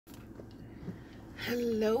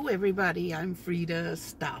Hello everybody, I'm Frida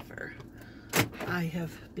Stauffer. I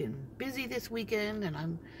have been busy this weekend and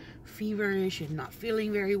I'm feverish and not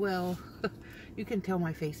feeling very well. You can tell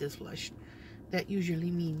my face is flushed. That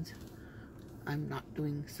usually means I'm not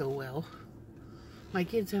doing so well. My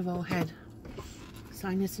kids have all had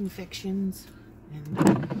sinus infections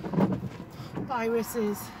and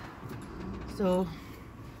viruses. So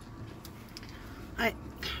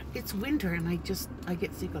it's winter and I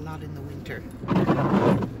get sick a lot in the winter.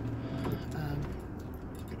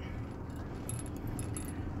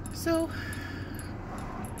 So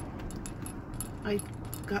I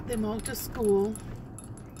got them all to school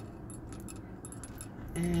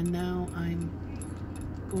and now I'm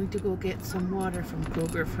going to go get some water from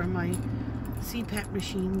Kroger for my CPAP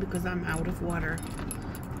machine because I'm out of water.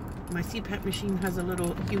 My CPAP machine has a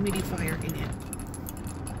little humidifier in it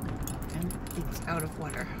and it's out of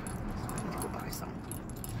water. So I need to go buy some.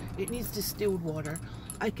 It needs distilled water.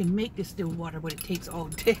 I can make distilled water, but it takes all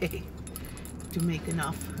day to make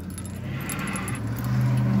enough.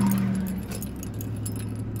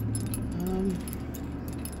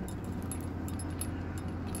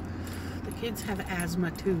 The kids have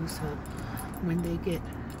asthma too, so when they get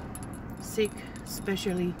sick,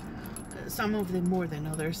 especially some of them more than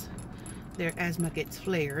others, their asthma gets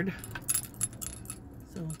flared.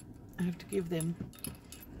 So I have to give them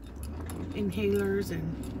inhalers and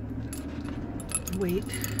wait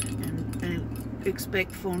and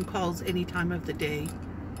expect phone calls any time of the day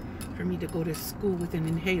for me to go to school with an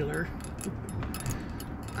inhaler.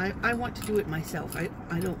 I want to do it myself.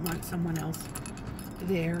 I don't want someone else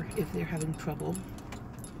there if they're having trouble.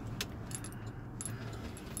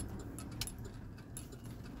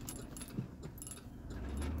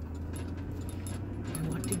 I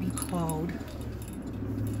want to be called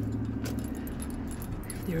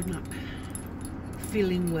if they're not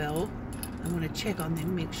feeling well. I want to check on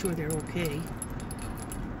them, make sure they're okay.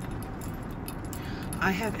 I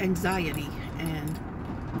have anxiety and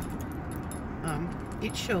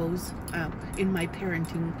it shows in my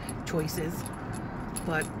parenting choices,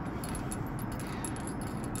 but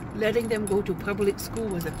letting them go to public school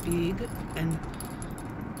was a big and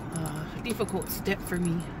difficult step for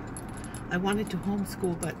me. I wanted to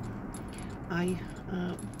homeschool, but I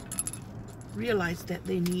realized that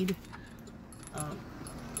they need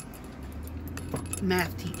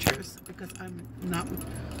math teachers because I'm not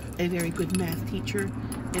a very good math teacher,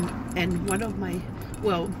 and one of my,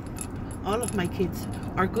 well, all of my kids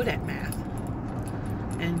are good at math,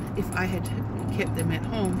 and if I had kept them at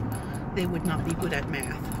home they would not be good at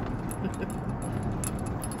math.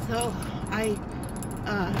 So I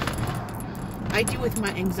deal with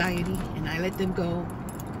my anxiety and I let them go,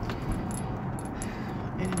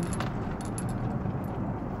 and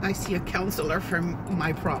I see a counselor for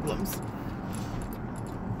my problems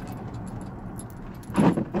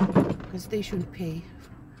because they shouldn't pay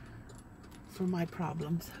for my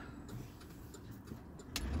problems.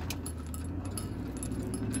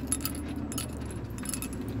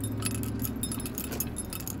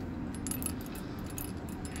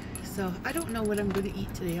 So I don't know what I'm going to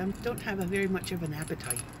eat today. I don't have very much of an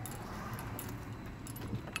appetite.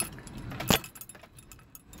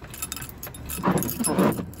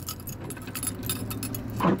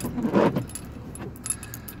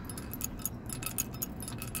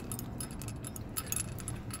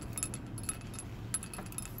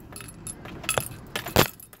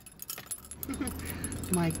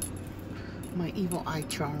 My evil eye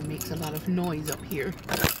charm makes a lot of noise up here.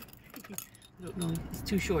 I don't know, it's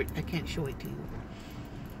too short. I can't show it to you.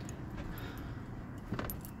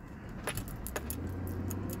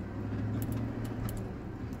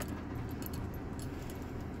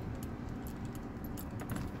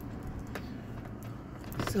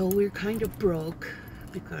 So we're kind of broke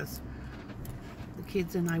because the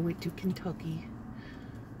kids and I went to Kentucky,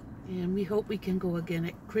 and we hope we can go again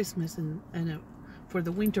at Christmas and for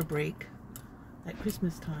the winter break at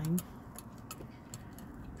Christmas time.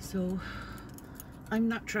 So I'm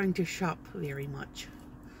not trying to shop very much.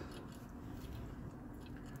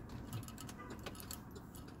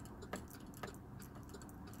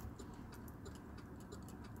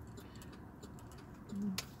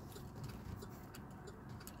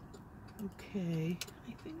 Okay,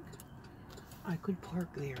 I think I could park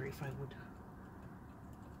there if I would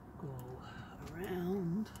go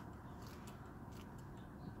around.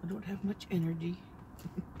 I don't have much energy.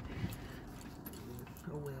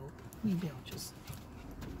 Oh well, maybe I'll just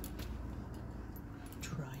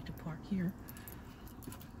try to park here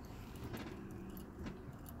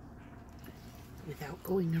without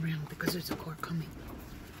going around because there's a car coming.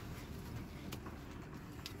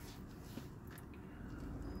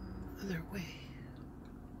 other way.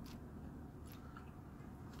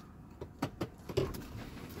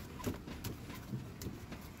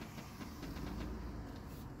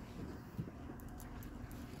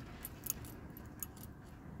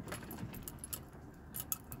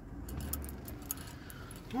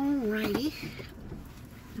 Alrighty.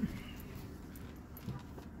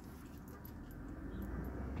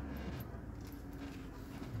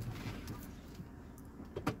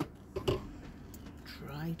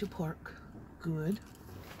 Try to park good.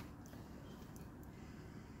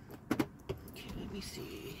 Okay, let me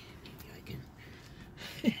see. Maybe I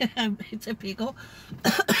can. It's a pickle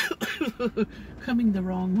coming the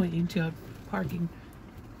wrong way into a parking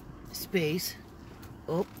space.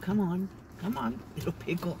 Oh, come on, little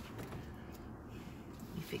pickle.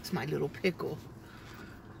 Let me fix my little pickle.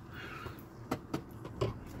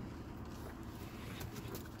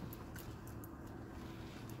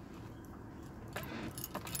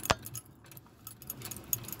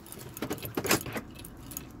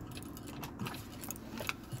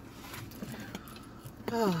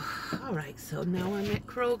 Oh, all right, so now I'm at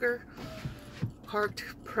Kroger, parked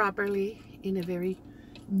properly in a very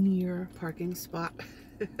near parking spot.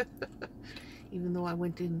 Even though I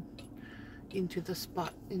went into the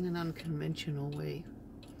spot in an unconventional way.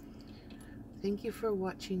 Thank you for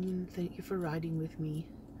watching and thank you for riding with me.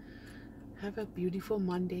 Have a beautiful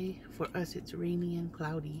Monday. For us it's rainy and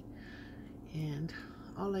cloudy, and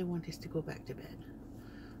all I want is to go back to bed.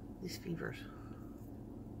 This fever's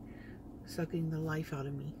sucking the life out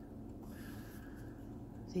of me.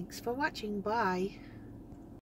 Thanks for watching. Bye.